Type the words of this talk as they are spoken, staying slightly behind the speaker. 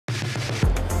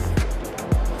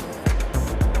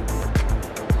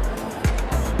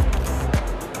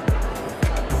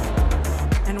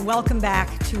welcome back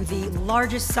to the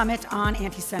largest summit on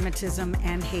anti-Semitism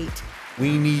and hate.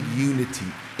 We need unity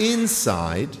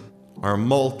inside our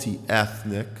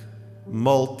multi-ethnic,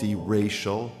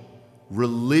 multi-racial,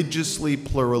 religiously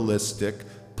pluralistic,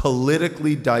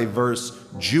 politically diverse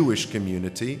Jewish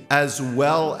community, as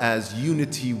well as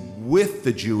unity with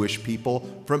the Jewish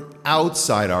people from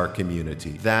outside our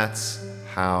community. That's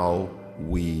how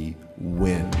we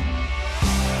win.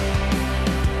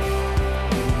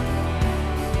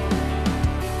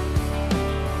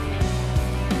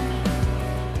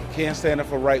 Can't stand up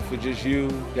for right for just you.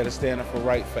 Got to stand up for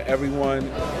right for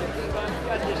everyone.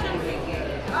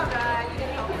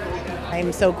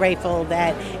 I'm so grateful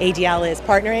that ADL is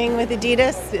partnering with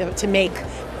Adidas to make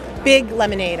big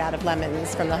lemonade out of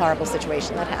lemons from the horrible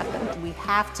situation that happened. We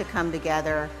have to come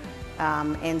together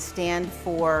and stand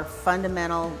for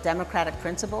fundamental democratic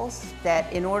principles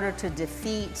that in order to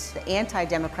defeat the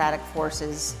anti-democratic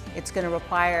forces, it's going to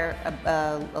require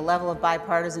a level of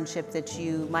bipartisanship that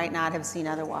you might not have seen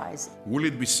otherwise. Will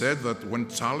it be said that when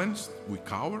challenged, we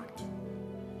cowered,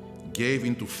 gave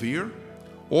into fear?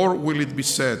 Or will it be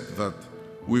said that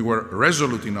we were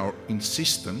resolute in our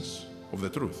insistence of the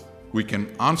truth? We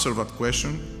can answer that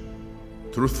question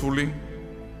truthfully,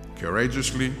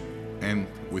 courageously, and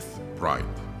with pride.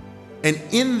 And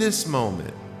in this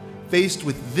moment, faced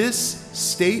with this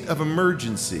state of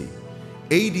emergency,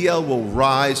 ADL will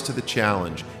rise to the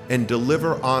challenge and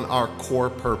deliver on our core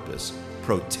purpose,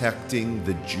 protecting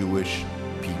the Jewish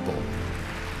people.